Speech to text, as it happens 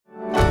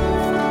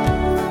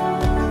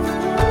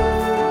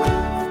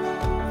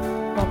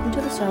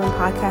sermon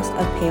podcast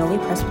of Paoli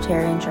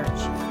Presbyterian Church.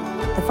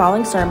 The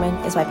following sermon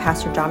is by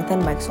Pastor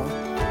Jonathan Mikesell.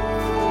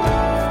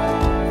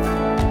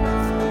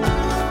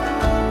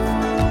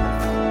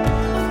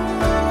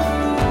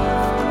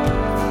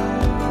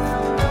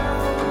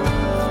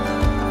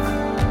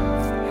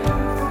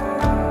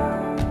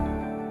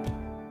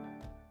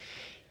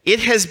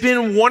 It has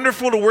been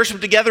wonderful to worship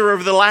together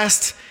over the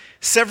last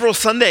several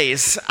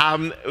Sundays.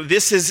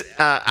 This is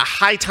a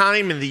high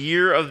time in the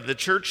year of the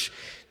church.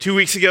 2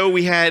 weeks ago,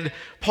 we had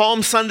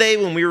Palm Sunday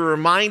when we were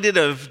reminded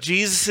of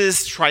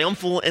Jesus'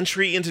 triumphal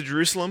entry into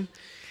Jerusalem.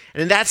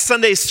 And in that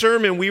Sunday's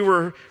sermon, we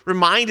were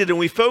reminded and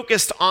we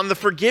focused on the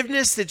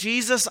forgiveness that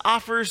Jesus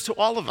offers to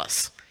all of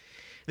us.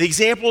 The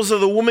examples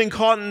of the woman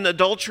caught in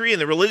adultery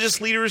and the religious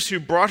leaders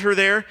who brought her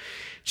there.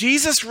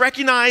 Jesus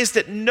recognized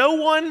that no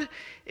one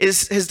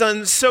has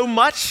done so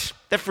much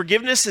that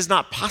forgiveness is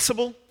not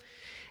possible,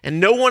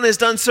 and no one has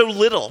done so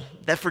little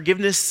that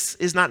forgiveness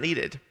is not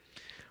needed.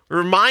 We're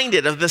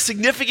reminded of the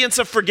significance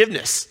of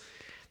forgiveness,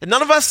 that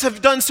none of us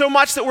have done so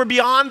much that we're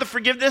beyond the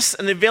forgiveness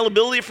and the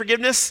availability of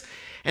forgiveness,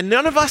 and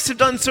none of us have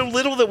done so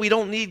little that we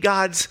don't need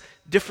God's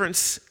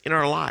difference in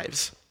our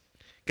lives.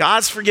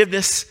 God's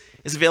forgiveness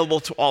is available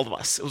to all of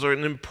us. It was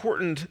an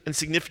important and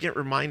significant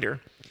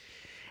reminder.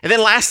 And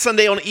then last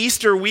Sunday on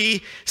Easter,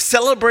 we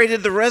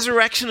celebrated the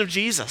resurrection of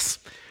Jesus.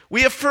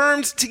 We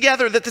affirmed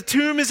together that the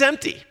tomb is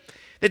empty,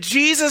 that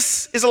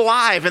Jesus is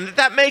alive, and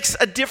that makes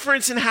a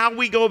difference in how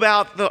we go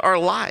about our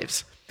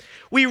lives.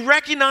 We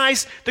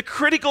recognize the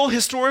critical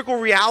historical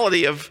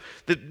reality of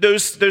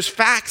those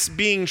facts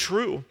being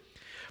true.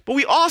 But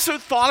we also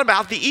thought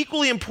about the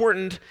equally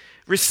important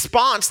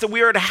response that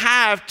we are to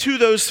have to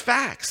those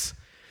facts.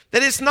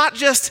 That it's not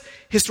just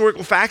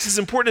historical facts, as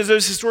important as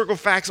those historical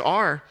facts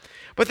are,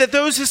 but that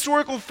those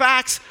historical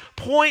facts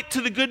point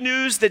to the good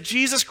news that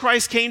Jesus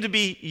Christ came to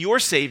be your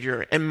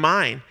Savior and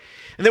mine,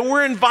 and that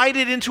we're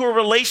invited into a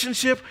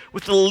relationship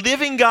with the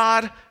living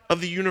God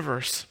of the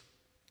universe.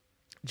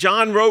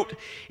 John wrote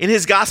in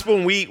his gospel,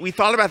 and we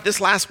thought about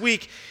this last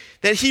week,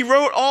 that he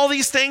wrote all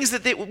these things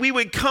that we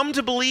would come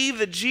to believe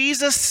that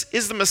Jesus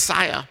is the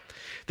Messiah,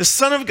 the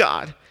Son of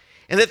God,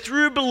 and that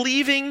through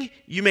believing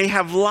you may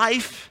have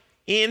life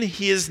in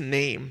his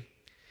name.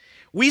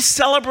 We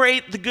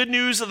celebrate the good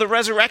news of the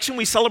resurrection.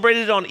 We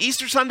celebrated it on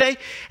Easter Sunday.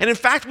 And in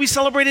fact, we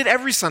celebrate it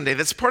every Sunday.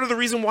 That's part of the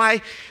reason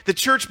why the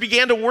church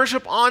began to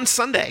worship on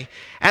Sunday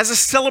as a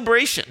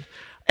celebration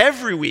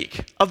every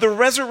week of the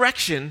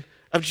resurrection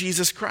of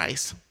Jesus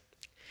Christ.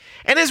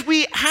 And as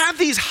we have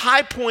these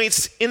high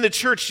points in the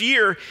church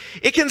year,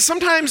 it can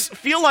sometimes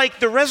feel like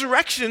the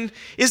resurrection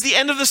is the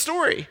end of the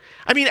story.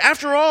 I mean,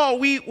 after all,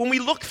 when we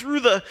look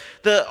through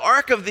the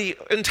arc of the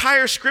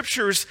entire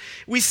scriptures,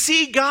 we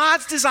see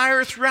God's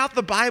desire throughout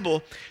the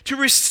Bible to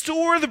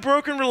restore the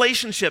broken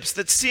relationships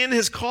that sin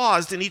has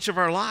caused in each of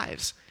our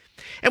lives.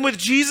 And with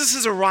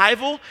Jesus'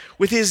 arrival,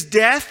 with his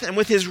death, and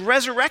with his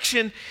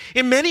resurrection,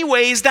 in many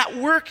ways, that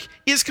work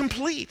is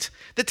complete.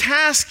 The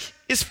task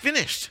is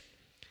finished.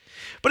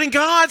 But in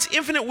God's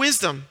infinite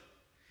wisdom,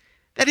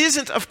 that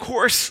isn't, of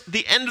course,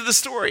 the end of the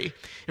story.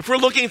 If we're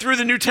looking through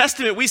the New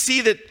Testament, we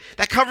see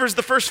that covers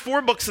the first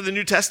 4 books of the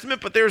New Testament,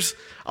 but there's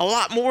a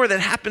lot more that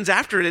happens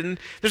after it, and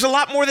there's a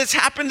lot more that's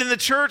happened in the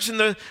church in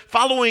the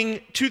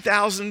following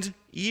 2,000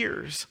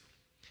 years.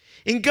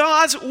 In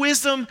God's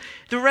wisdom,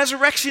 the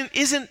resurrection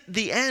isn't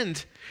the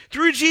end.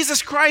 Through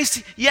Jesus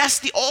Christ, yes,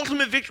 the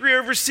ultimate victory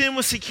over sin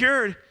was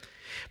secured,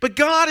 but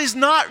God is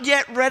not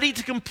yet ready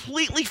to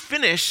completely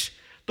finish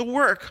the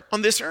work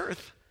on this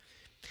earth.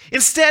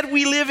 Instead,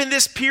 we live in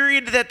this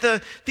period that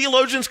the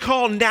theologians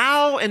call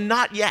now and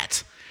not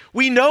yet.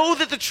 We know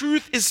that the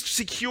truth is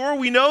secure.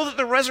 We know that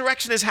the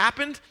resurrection has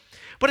happened,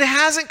 but it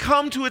hasn't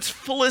come to its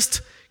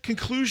fullest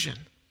conclusion.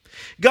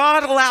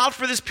 God allowed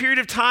for this period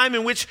of time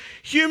in which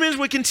humans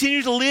would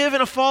continue to live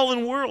in a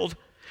fallen world,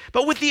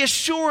 but with the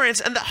assurance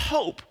and the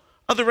hope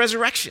of the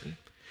resurrection.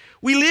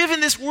 We live in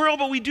this world,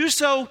 but we do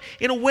so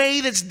in a way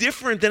that's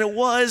different than it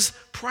was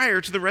prior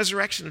to the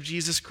resurrection of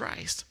Jesus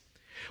Christ.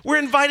 We're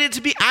invited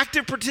to be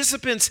active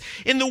participants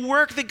in the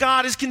work that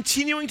God is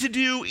continuing to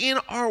do in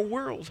our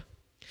world.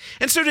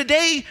 And so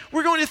today,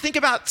 we're going to think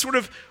about sort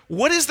of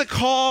what is the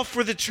call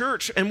for the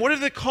church and what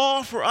is the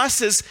call for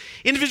us as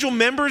individual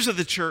members of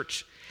the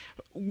church,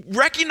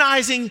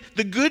 recognizing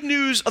the good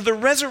news of the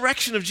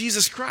resurrection of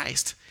Jesus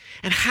Christ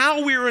and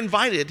how we are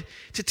invited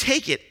to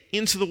take it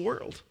into the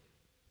world.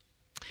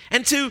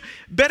 And to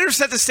better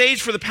set the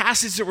stage for the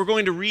passage that we're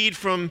going to read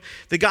from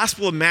the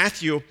Gospel of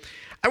Matthew,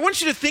 I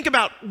want you to think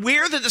about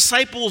where the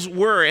disciples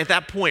were at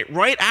that point,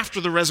 right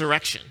after the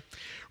resurrection,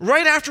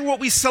 right after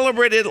what we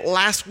celebrated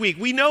last week.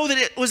 We know that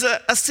it was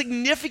a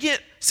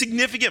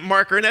significant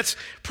marker, and that's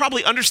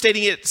probably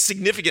understating it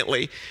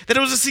significantly, that it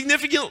was a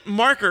significant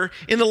marker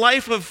in the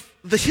life of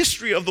the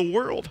history of the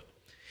world.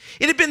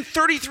 It had been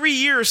 33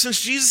 years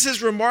since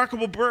Jesus'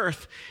 remarkable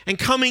birth and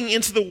coming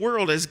into the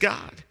world as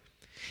God.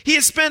 He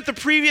had spent the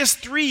previous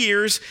 3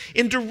 years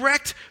in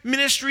direct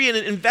ministry and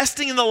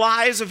investing in the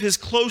lives of his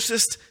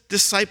closest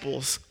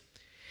disciples.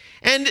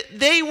 And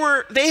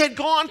they had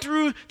gone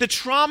through the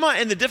trauma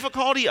and the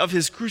difficulty of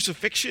his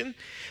crucifixion.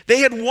 They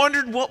had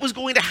wondered what was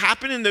going to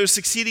happen in those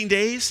succeeding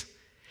days.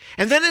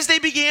 And then as they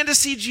began to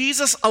see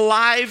Jesus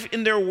alive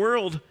in their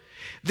world,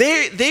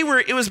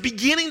 it was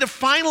beginning to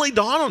finally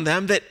dawn on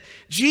them that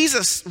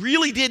Jesus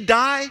really did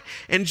die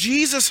and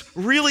Jesus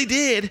really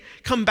did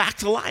come back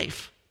to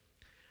life.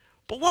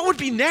 But what would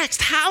be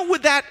next? How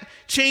would that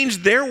change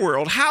their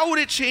world? How would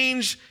it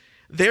change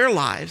their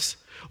lives?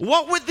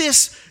 What would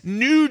this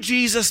new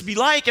Jesus be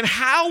like, and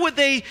how would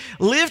they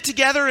live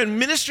together and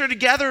minister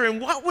together, and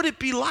what would it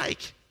be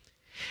like?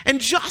 And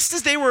just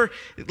as they were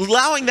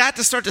allowing that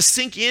to start to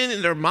sink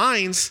in their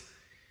minds,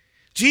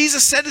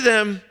 Jesus said to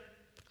them,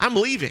 I'm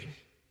leaving.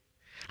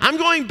 I'm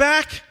going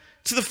back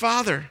to the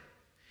Father.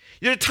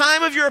 The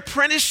time of your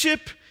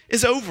apprenticeship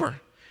is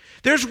over.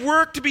 There's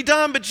work to be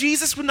done, but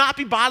Jesus would not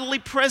be bodily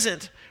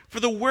present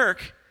for the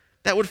work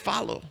that would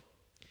follow.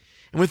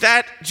 And with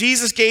that,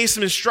 Jesus gave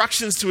some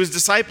instructions to his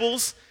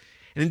disciples,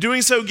 and in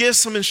doing so gives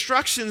some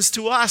instructions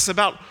to us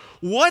about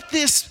what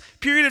this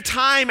period of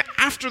time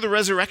after the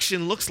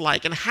resurrection looks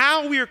like and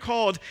how we are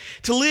called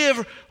to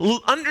live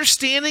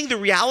understanding the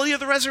reality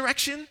of the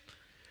resurrection,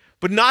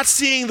 but not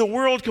seeing the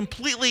world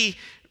completely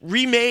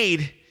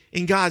remade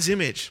in God's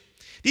image.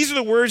 These are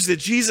the words that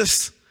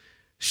Jesus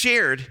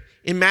shared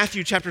in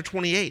Matthew chapter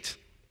 28.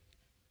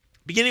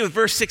 Beginning with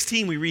verse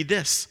 16, we read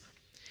this.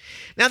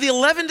 Now the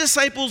 11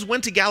 disciples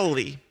went to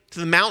Galilee, to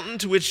the mountain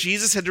to which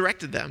Jesus had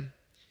directed them.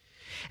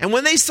 And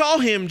when they saw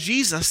him,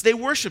 Jesus, they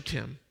worshiped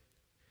him,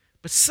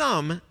 but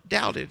some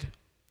doubted.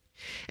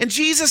 And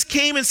Jesus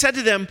came and said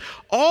to them,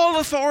 all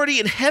authority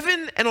in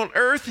heaven and on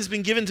earth has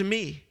been given to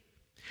me.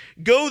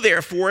 Go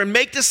therefore and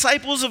make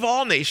disciples of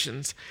all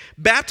nations,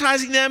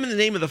 baptizing them in the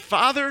name of the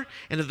Father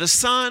and of the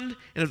Son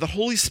and of the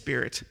Holy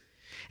Spirit,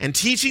 and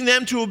teaching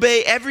them to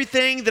obey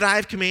everything that I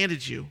have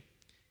commanded you.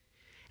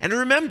 And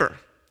remember,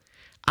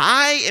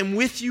 I am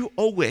with you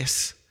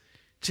always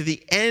to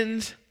the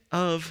end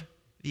of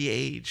the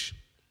age.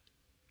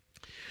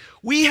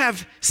 We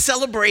have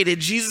celebrated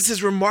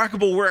Jesus'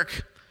 remarkable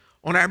work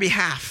on our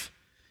behalf.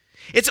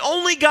 It's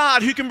only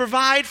God who can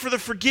provide for the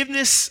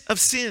forgiveness of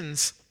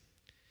sins.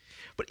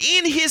 But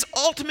in his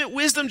ultimate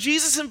wisdom,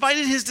 Jesus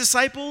invited his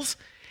disciples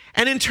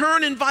and in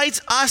turn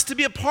invites us to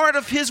be a part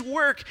of his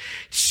work,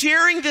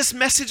 sharing this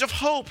message of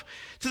hope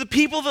to the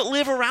people that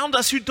live around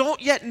us who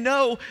don't yet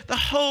know the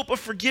hope of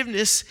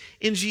forgiveness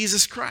in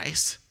Jesus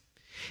Christ.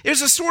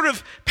 There's a sort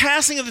of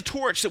passing of the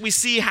torch that we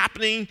see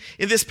happening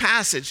in this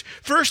passage.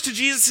 First to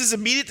Jesus'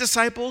 immediate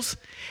disciples,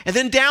 and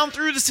then down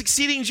through the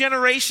succeeding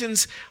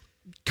generations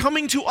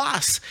coming to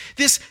us.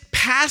 This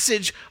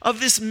passage of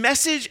this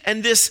message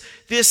and this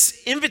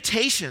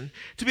invitation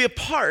to be a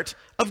part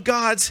of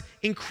God's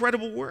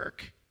incredible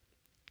work.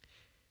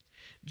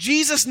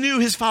 Jesus knew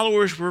his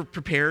followers were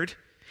prepared,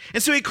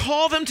 and so he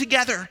called them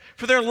together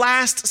for their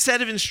last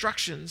set of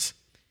instructions.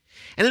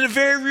 And in a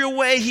very real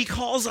way, he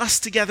calls us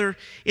together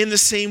in the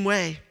same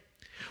way.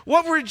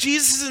 What were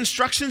Jesus'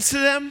 instructions to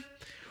them?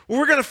 Well,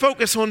 we're going to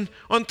focus on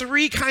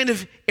three kind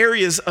of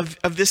areas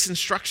of this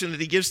instruction that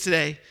he gives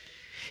today.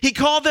 He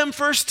called them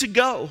first to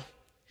go.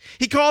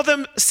 He called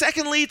them,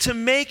 secondly, to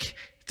make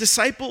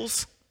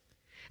disciples.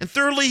 And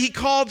thirdly, he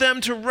called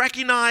them to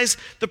recognize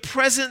the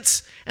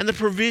presence and the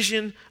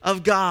provision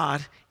of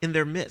God in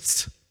their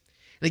midst.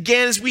 And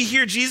again, as we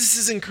hear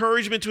Jesus'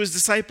 encouragement to his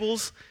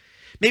disciples,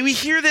 may we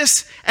hear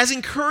this as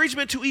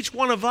encouragement to each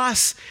one of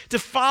us to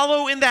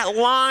follow in that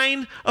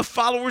line of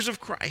followers of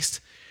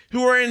Christ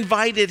who are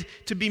invited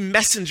to be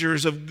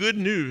messengers of good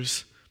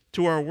news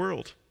to our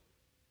world.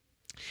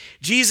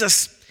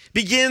 Jesus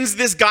begins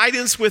this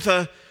guidance with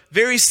a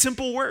very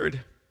simple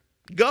word,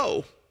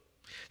 go.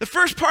 The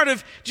first part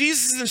of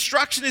Jesus'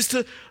 instruction is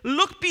to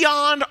look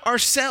beyond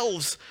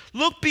ourselves,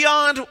 look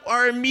beyond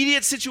our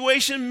immediate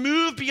situation,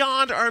 move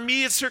beyond our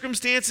immediate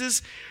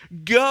circumstances,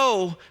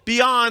 go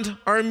beyond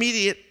our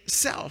immediate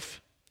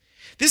self.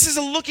 This is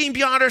a looking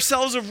beyond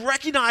ourselves of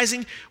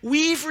recognizing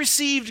we've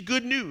received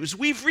good news.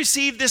 We've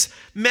received this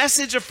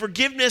message of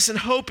forgiveness and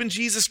hope in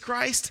Jesus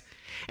Christ,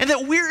 and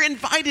that we're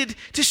invited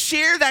to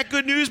share that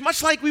good news,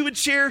 much like we would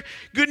share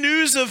good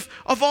news of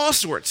all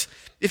sorts.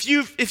 If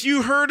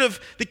you heard of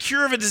the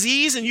cure of a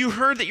disease and you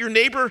heard that your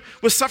neighbor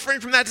was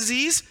suffering from that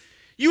disease,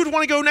 you would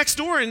want to go next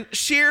door and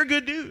share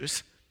good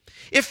news.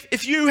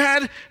 If you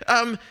had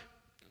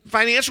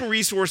financial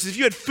resources, if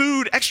you had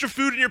food, extra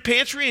food in your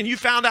pantry, and you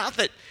found out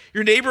that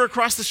your neighbor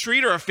across the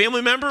street or a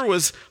family member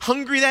was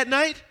hungry that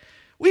night,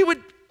 we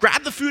would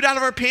grab the food out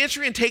of our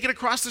pantry and take it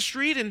across the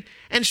street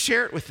and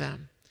share it with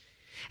them.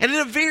 And in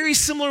a very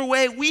similar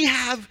way, we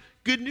have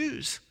good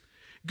news.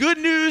 Good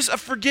news of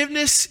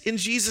forgiveness in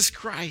Jesus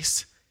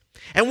Christ.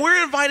 And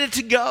we're invited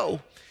to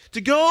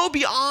go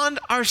beyond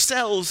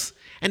ourselves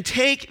and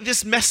take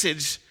this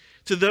message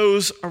to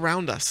those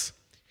around us.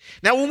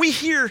 Now, when we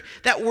hear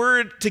that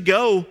word to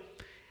go,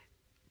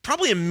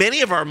 probably in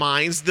many of our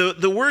minds,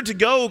 the word to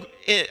go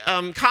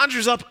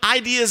conjures up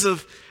ideas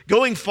of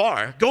going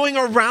far, going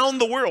around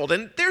the world.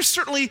 And there's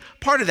certainly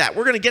part of that.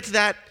 We're going to get to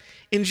that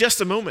in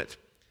just a moment.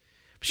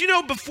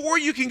 But before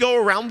you can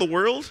go around the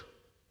world,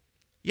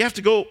 you have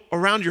to go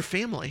around your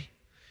family.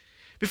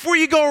 Before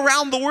you go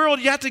around the world,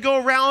 you have to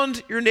go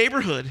around your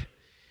neighborhood.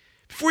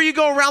 Before you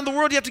go around the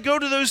world, you have to go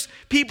to those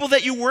people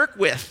that you work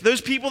with, those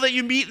people that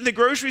you meet in the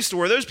grocery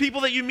store, those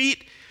people that you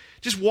meet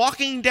just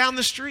walking down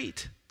the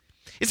street.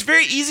 It's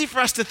very easy for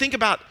us to think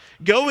about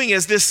going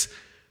as this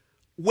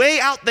way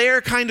out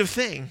there kind of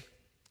thing.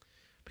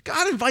 But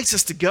God invites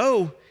us to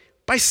go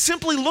by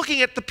simply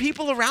looking at the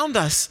people around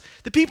us,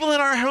 the people in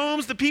our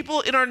homes, the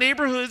people in our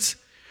neighborhoods,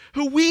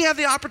 who we have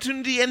the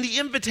opportunity and the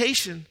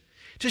invitation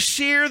to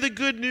share the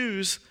good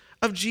news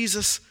of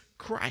Jesus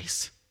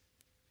Christ.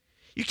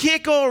 You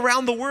can't go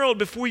around the world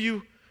before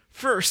you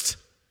first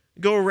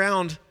go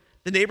around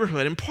the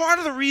neighborhood. And part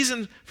of the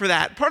reason for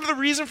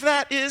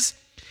that is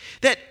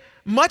that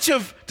much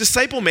of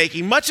disciple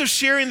making, much of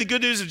sharing the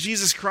good news of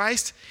Jesus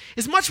Christ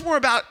is much more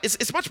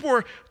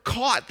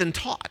caught than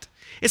taught.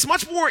 It's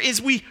much more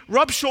as we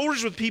rub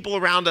shoulders with people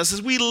around us,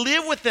 as we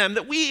live with them,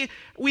 that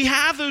we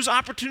have those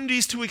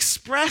opportunities to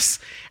express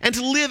and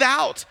to live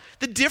out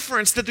the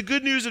difference that the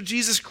good news of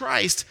Jesus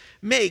Christ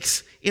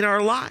makes in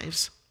our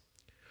lives.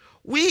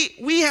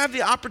 We have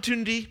the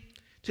opportunity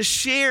to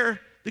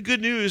share the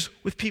good news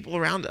with people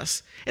around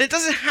us. And it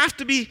doesn't have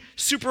to be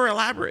super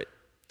elaborate.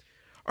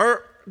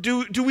 Or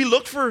do we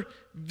look for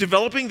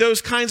developing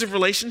those kinds of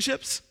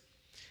relationships?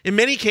 In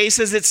many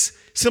cases, it's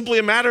simply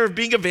a matter of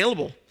being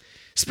available,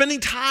 spending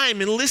time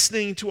and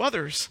listening to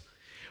others.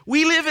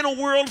 We live in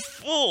a world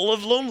full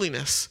of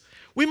loneliness.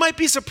 We might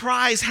be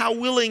surprised how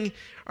willing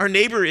our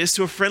neighbor is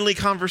to a friendly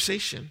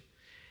conversation.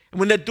 And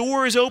when that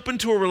door is open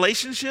to a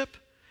relationship,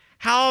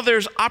 how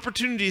there's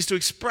opportunities to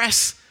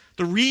express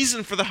the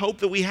reason for the hope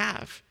that we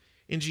have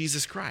in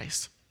Jesus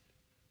Christ.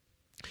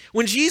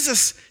 When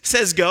Jesus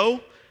says go,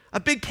 a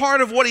big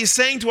part of what he's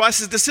saying to us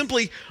is to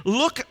simply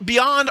look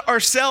beyond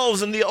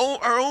ourselves and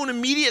our own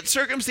immediate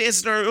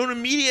circumstances and our own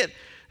immediate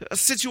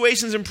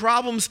situations and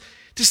problems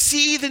to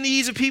see the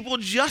needs of people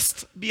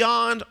just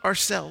beyond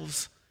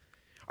ourselves,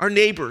 our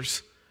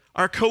neighbors,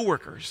 our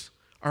coworkers,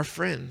 our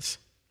friends.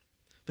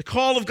 The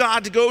call of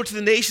God to go to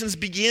the nations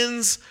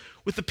begins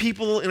with the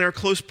people in our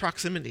close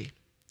proximity.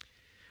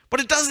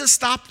 But it doesn't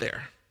stop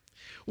there.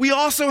 We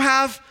also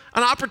have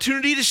an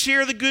opportunity to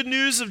share the good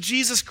news of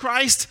Jesus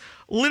Christ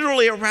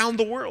literally around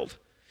the world.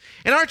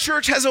 And our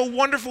church has a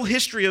wonderful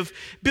history of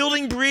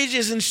building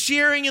bridges and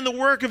sharing in the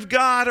work of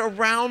God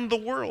around the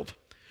world.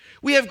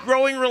 We have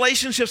growing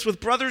relationships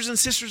with brothers and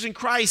sisters in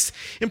Christ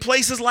in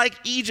places like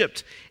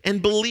Egypt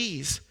and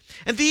Belize.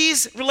 And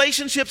these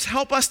relationships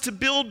help us to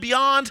build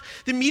beyond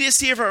the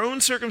immediacy of our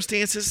own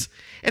circumstances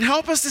and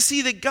help us to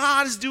see that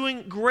God is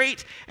doing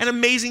great and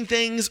amazing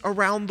things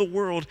around the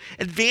world,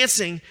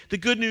 advancing the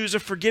good news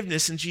of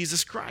forgiveness in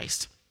Jesus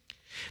Christ.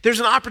 There's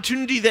an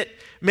opportunity that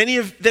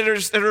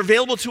that are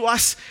available to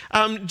us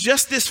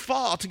just this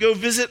fall to go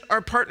visit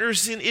our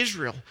partners in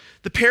Israel.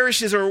 The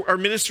parishes are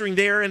ministering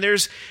there, and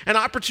there's an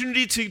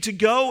opportunity to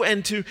go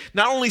and to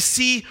not only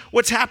see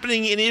what's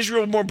happening in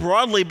Israel more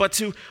broadly, but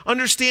to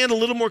understand a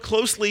little more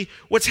closely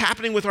what's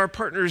happening with our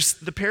partners,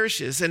 the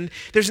parishes. And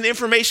there's an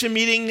information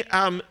meeting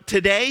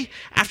today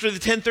after the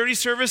 10:30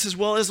 service, as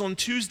well as on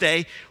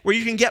Tuesday, where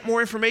you can get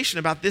more information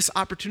about this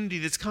opportunity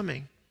that's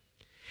coming.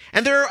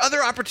 And there are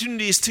other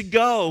opportunities to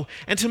go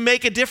and to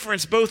make a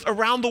difference both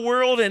around the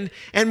world and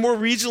more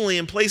regionally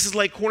in places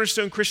like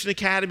Cornerstone Christian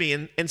Academy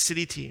and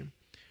City Team.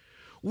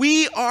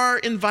 We are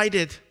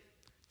invited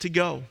to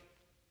go.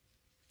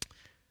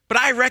 But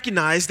I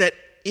recognize that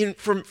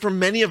for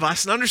many of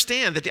us, and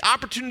understand that the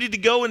opportunity to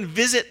go and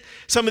visit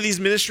some of these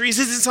ministries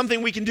isn't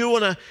something we can do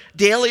on a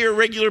daily or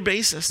regular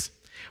basis.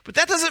 But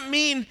that doesn't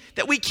mean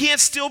that we can't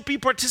still be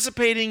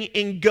participating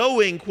in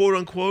going, quote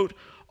unquote,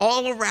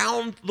 all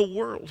around the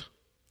world.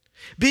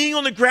 Being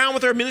on the ground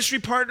with our ministry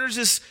partners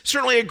is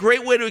certainly a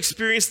great way to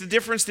experience the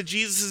difference that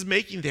Jesus is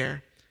making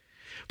there.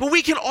 But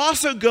we can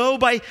also go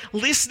by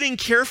listening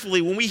carefully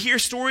when we hear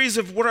stories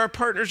of what our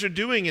partners are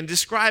doing and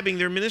describing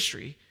their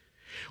ministry.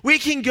 We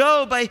can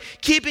go by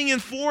keeping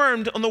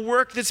informed on the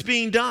work that's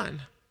being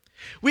done.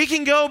 We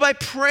can go by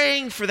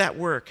praying for that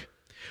work.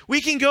 We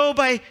can go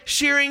by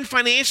sharing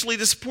financially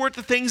to support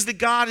the things that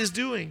God is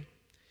doing.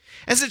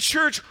 As a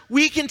church,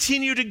 we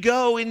continue to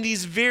go in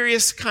these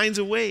various kinds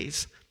of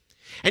ways.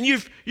 And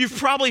you've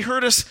probably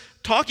heard us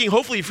talking,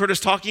 hopefully you've heard us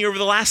talking over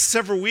the last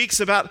several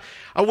weeks about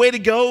a way to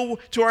go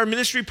to our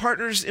ministry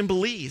partners in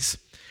Belize.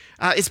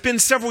 It's been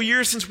several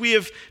years since we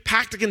have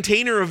packed a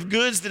container of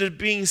goods that are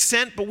being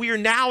sent, but we are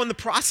now in the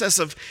process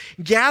of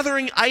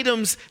gathering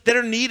items that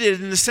are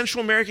needed in the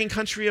Central American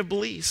country of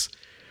Belize.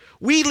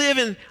 We live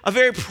in a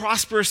very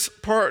prosperous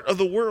part of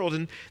the world,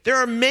 and there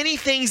are many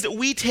things that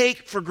we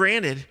take for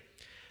granted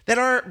that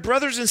our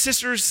brothers and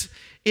sisters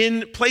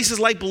in places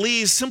like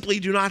Belize simply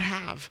do not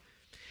have.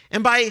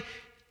 And by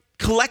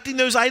collecting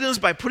those items,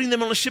 by putting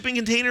them on a shipping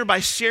container, by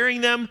sharing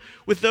them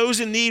with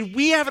those in need,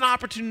 we have an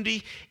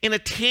opportunity in a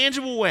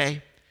tangible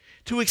way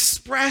to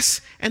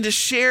express and to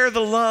share the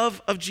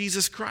love of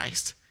Jesus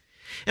Christ.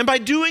 And by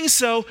doing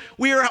so,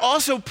 we are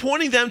also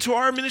pointing them to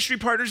our ministry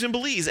partners in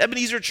Belize.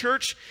 Ebenezer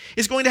Church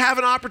is going to have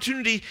an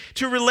opportunity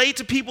to relate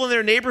to people in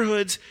their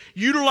neighborhoods,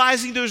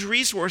 utilizing those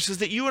resources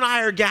that you and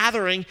I are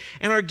gathering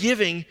and are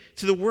giving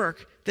to the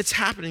work that's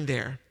happening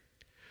there.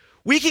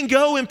 We can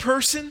go in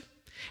person,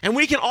 and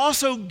we can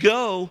also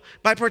go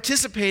by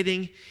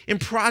participating in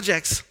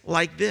projects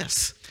like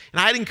this. And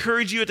I'd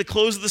encourage you at the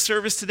close of the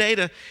service today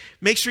to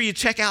make sure you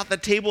check out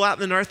that table out in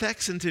the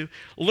narthex and to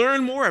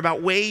learn more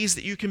about ways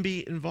that you can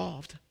be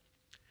involved.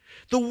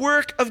 The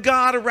work of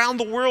God around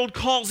the world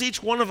calls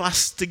each one of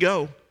us to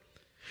go.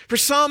 For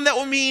some, that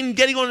will mean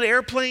getting on an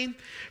airplane.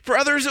 For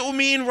others, it will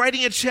mean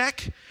writing a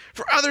check.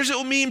 For others, it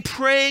will mean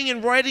praying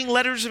and writing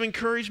letters of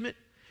encouragement.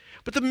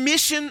 But the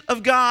mission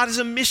of God is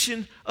a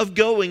mission of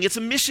going. It's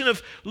a mission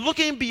of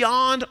looking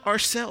beyond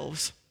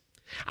ourselves.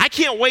 I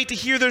can't wait to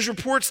hear those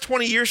reports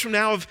 20 years from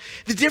now of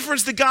the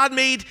difference that God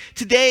made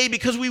today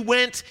because we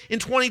went in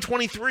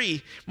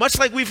 2023. Much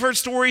like we've heard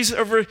stories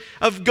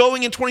of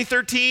going in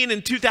 2013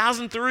 and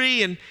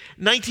 2003 and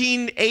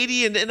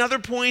 1980 and other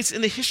points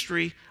in the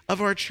history of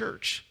our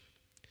church.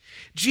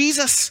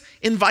 Jesus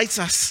invites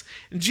us.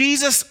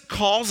 Jesus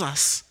calls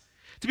us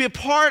to be a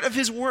part of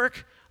his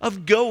work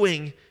of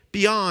going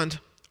beyond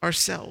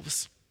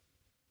ourselves.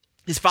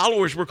 His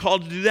followers were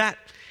called to do that,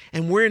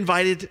 and we're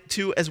invited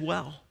to as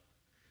well.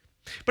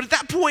 But at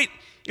that point,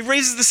 it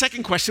raises the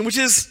second question, which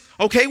is,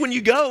 okay, when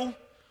you go,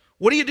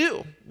 what do you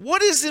do?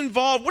 What is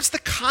involved? What's the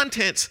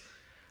content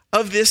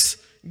of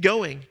this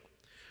going?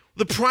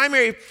 The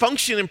primary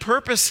function and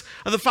purpose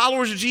of the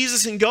followers of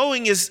Jesus in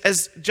going is,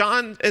 as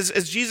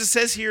Jesus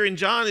says here in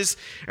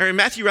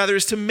Matthew,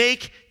 is to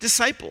make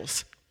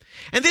disciples.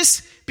 And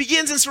this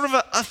begins in sort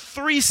of a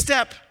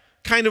three-step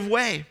kind of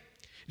way.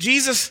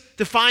 Jesus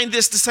defined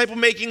this disciple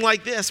making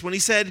like this when he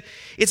said,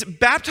 it's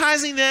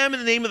baptizing them in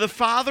the name of the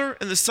Father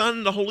and the Son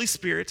and the Holy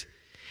Spirit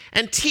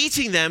and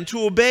teaching them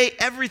to obey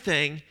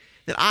everything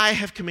that I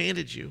have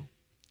commanded you.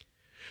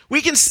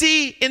 We can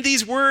see in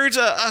these words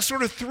a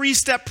sort of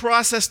three-step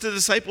process to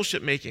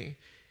discipleship making.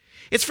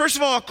 It's first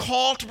of all a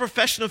call to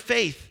profession of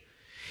faith.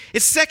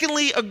 It's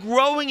secondly a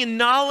growing in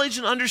knowledge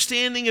and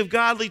understanding of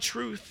godly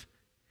truth.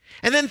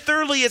 And then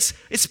thirdly,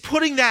 it's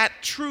putting that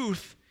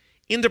truth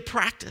into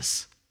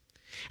practice.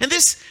 And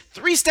this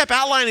three-step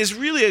outline is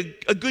really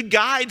a good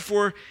guide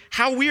for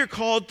how we are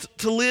called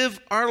to live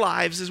our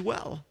lives as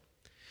well.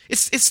 It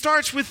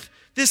starts with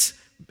this,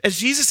 as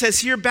Jesus says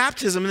here,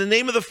 baptism in the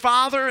name of the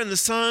Father and the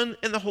Son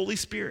and the Holy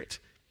Spirit.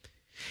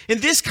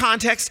 In this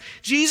context,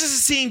 Jesus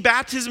is seeing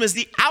baptism as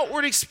the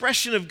outward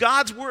expression of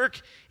God's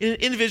work in an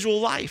individual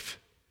life.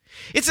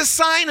 It's a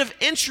sign of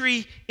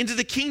entry into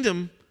the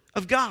kingdom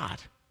of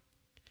God.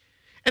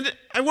 And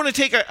I want to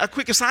take a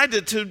quick aside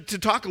to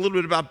talk a little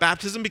bit about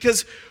baptism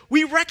because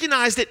we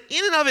recognize that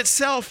in and of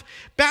itself,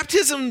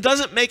 baptism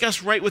doesn't make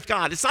us right with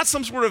God. It's not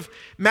some sort of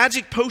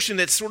magic potion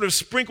that's sort of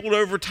sprinkled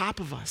over top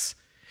of us.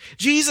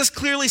 Jesus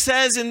clearly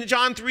says in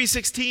John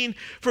 3:16,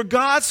 "For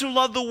God so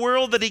loved the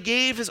world that he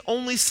gave his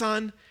only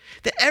Son,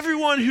 that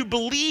everyone who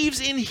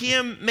believes in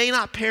him may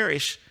not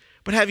perish,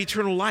 but have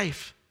eternal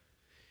life."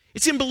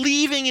 It's in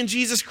believing in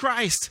Jesus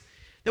Christ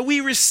that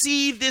we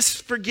receive this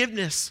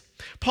forgiveness.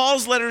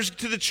 Paul's letters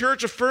to the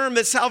church affirm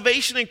that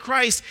salvation in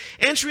Christ,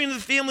 entry into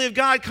the family of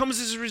God, comes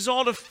as a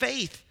result of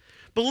faith,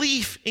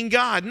 belief in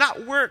God,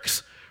 not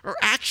works or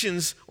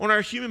actions on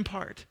our human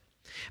part.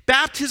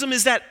 Baptism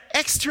is that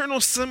external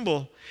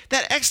symbol,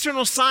 that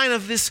external sign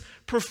of this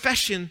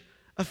profession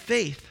of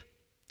faith.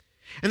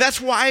 And that's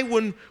why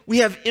when we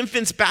have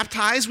infants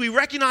baptized, we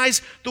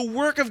recognize the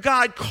work of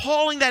God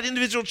calling that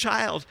individual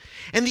child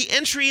and the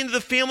entry into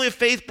the family of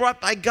faith brought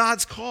by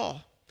God's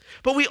call.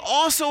 But we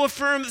also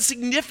affirm the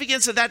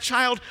significance of that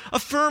child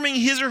affirming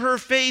his or her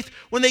faith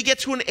when they get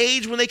to an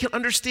age when they can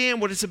understand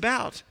what it's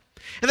about.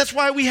 And that's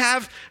why we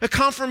have a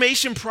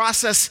confirmation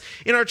process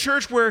in our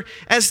church where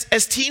as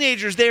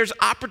teenagers, there's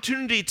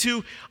opportunity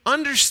to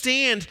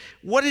understand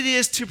what it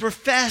is to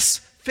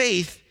profess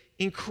faith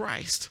in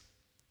Christ.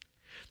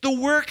 The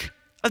work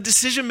of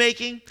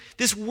decision-making,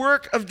 this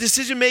work of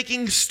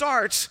decision-making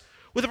starts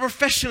with a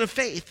profession of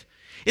faith.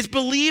 It's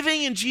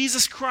believing in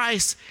Jesus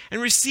Christ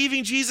and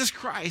receiving Jesus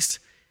Christ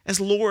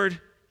as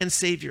Lord and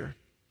Savior.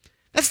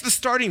 That's the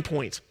starting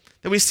point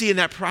that we see in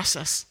that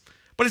process.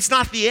 But it's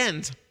not the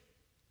end.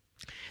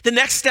 The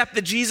next step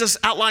that Jesus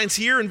outlines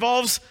here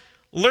involves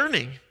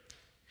learning.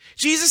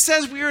 Jesus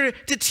says we are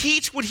to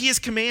teach what he has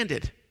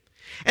commanded.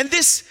 And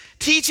this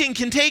teaching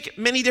can take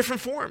many different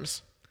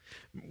forms.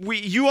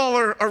 You all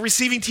are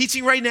receiving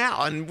teaching right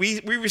now, and we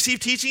receive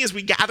teaching as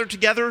we gather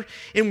together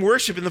in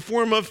worship in the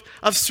form of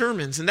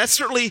sermons. And that's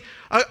certainly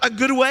a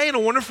good way and a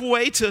wonderful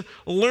way to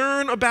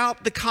learn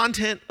about the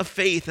content of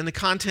faith and the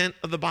content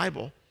of the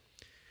Bible.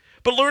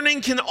 But learning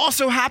can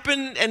also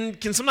happen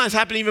and can sometimes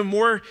happen even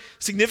more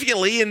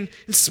significantly in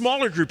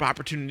smaller group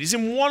opportunities,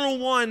 in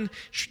one-on-one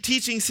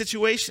teaching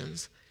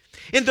situations.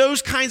 In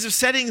those kinds of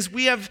settings,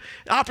 we have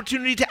the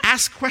opportunity to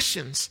ask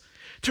questions,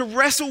 to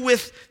wrestle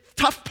with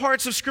tough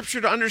parts of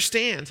Scripture to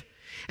understand,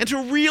 and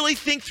to really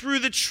think through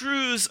the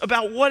truths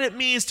about what it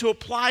means to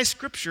apply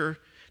Scripture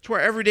to our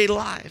everyday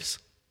lives.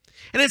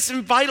 And it's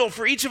vital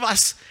for each of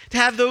us to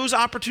have those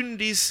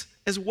opportunities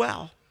as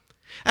well.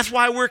 That's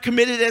why we're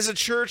committed as a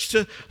church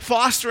to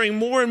fostering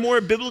more and more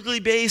biblically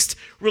based,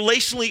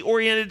 relationally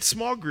oriented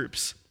small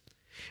groups.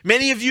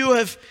 Many of you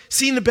have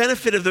seen the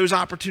benefit of those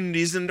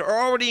opportunities and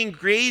are already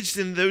engaged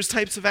in those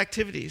types of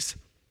activities.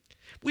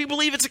 We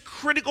believe it's a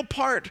critical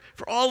part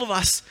for all of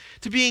us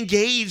to be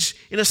engaged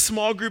in a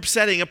small group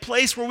setting, a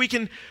place where we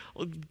can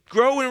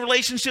grow in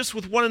relationships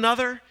with one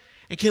another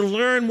and can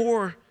learn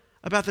more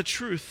about the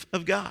truth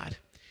of God.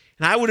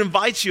 And I would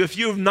invite you, if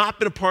you have not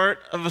been a part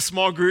of a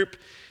small group,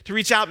 to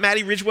reach out.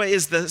 Maddie Ridgway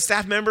is the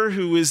staff member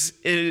who is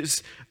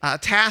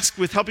tasked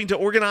with helping to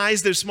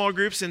organize those small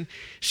groups, and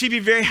she'd be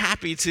very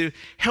happy to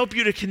help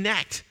you to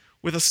connect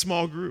with a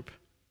small group.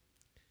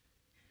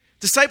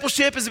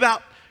 Discipleship is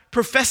about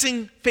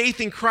professing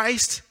faith in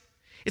Christ.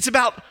 It's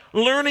about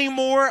learning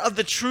more of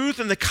the truth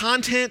and the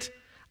content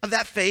of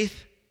that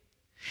faith.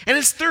 And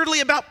it's thirdly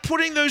about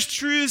putting those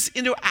truths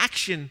into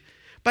action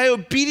by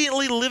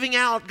obediently living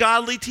out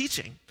godly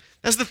teaching.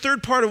 That's the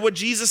third part of what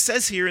Jesus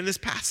says here in this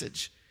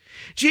passage.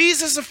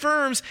 Jesus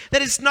affirms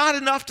that it's not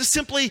enough to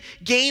simply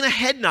gain a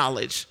head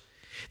knowledge.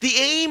 The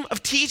aim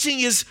of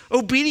teaching is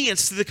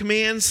obedience to the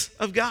commands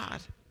of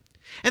God.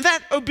 And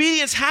that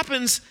obedience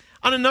happens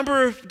on a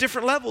number of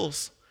different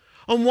levels.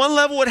 On one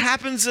level, it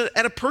happens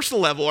at a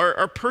personal level,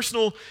 our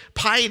personal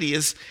piety.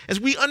 As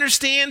we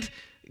understand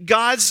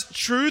God's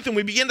truth and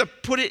we begin to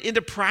put it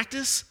into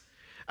practice,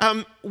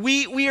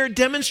 we are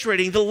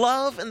demonstrating the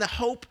love and the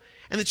hope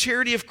and the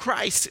charity of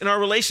Christ in our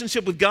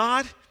relationship with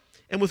God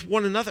and with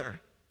one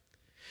another.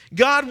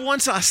 God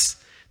wants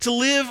us to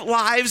live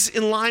lives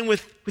in line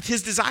with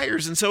his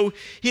desires. And so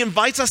he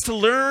invites us to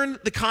learn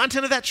the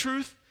content of that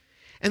truth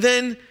and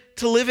then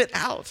to live it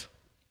out.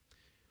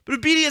 But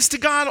obedience to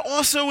God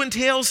also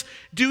entails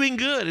doing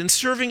good and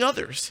serving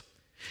others.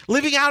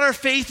 Living out our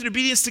faith and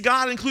obedience to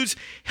God includes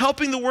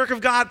helping the work of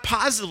God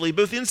positively,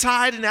 both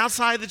inside and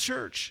outside the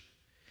church.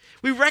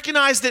 We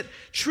recognize that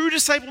true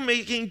disciple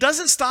making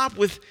doesn't stop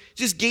with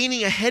just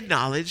gaining a head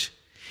knowledge.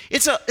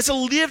 It's a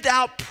lived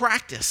out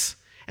practice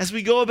as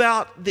we go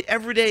about the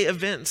everyday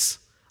events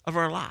of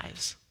our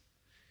lives.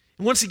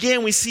 And once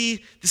again, we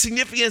see the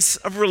significance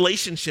of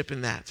relationship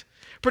in that,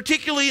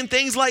 particularly in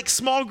things like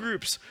small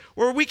groups,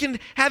 where we can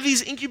have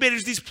these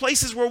incubators, these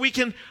places where we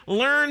can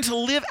learn to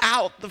live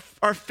out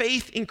our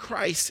faith in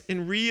Christ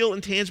in real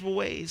and tangible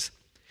ways.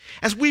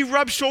 As we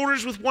rub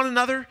shoulders with one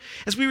another,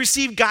 as we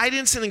receive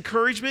guidance and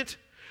encouragement,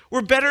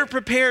 we're better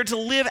prepared to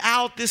live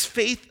out this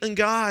faith in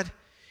God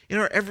in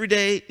our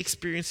everyday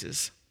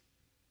experiences.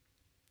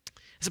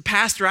 As a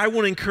pastor, I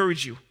want to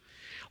encourage you.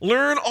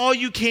 Learn all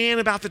you can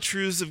about the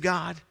truths of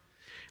God.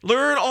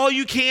 Learn all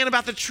you can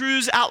about the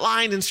truths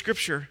outlined in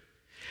Scripture.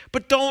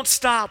 But don't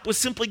stop with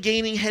simply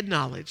gaining head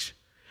knowledge.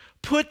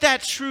 Put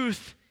that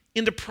truth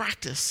into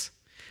practice.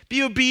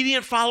 Be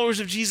obedient followers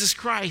of Jesus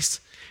Christ,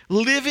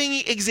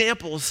 living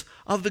examples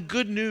of the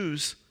good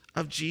news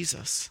of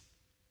Jesus.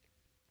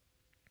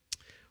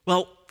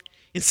 Well,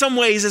 in some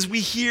ways, as we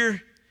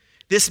hear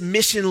this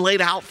mission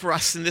laid out for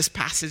us in this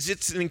passage,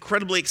 it's an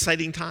incredibly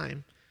exciting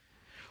time.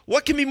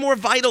 What can be more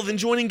vital than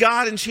joining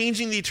God and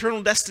changing the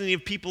eternal destiny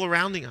of people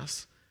around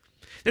us?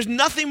 There's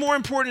nothing more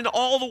important in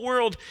all the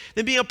world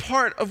than being a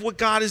part of what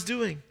God is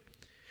doing.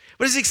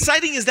 But as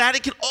exciting as that,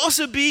 it can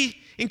also be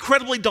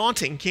incredibly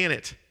daunting, can't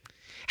it?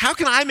 How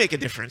can I make a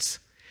difference?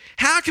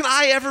 How can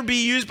I ever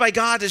be used by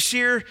God to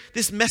share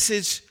this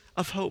message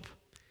of hope?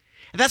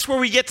 And that's where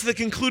we get to the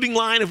concluding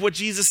line of what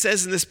Jesus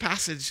says in this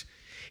passage.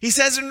 He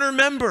says, and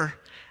remember,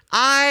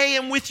 I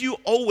am with you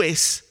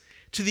always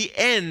to the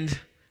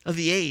end of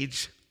the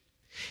age.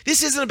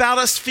 This isn't about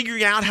us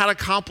figuring out how to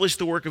accomplish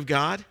the work of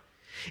God.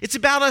 It's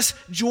about us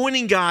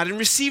joining God and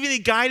receiving the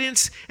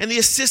guidance and the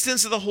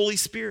assistance of the Holy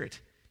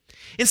Spirit.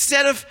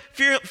 Instead of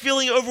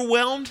feeling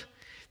overwhelmed,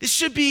 this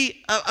should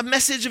be a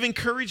message of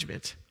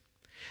encouragement.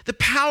 The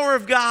power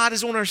of God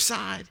is on our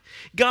side.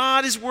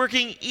 God is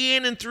working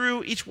in and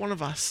through each one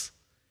of us.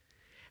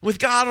 With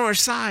God on our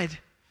side,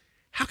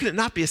 how can it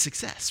not be a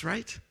success,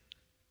 right?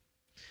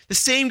 The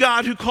same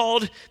God who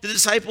called the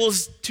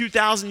disciples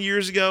 2,000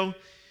 years ago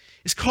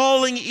is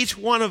calling each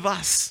one of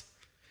us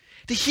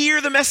to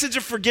hear the message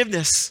of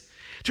forgiveness,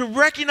 to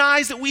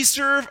recognize that we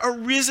serve a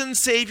risen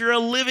Savior, a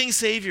living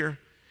Savior,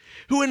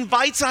 who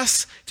invites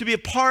us to be a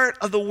part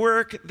of the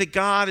work that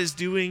God is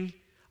doing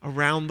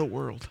around the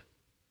world.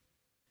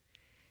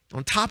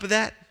 On top of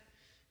that,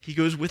 he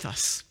goes with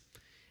us,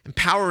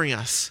 empowering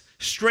us,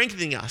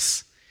 strengthening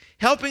us,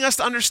 helping us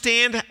to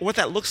understand what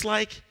that looks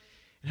like,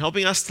 and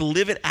helping us to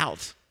live it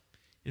out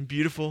in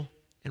beautiful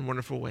and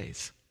wonderful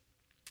ways.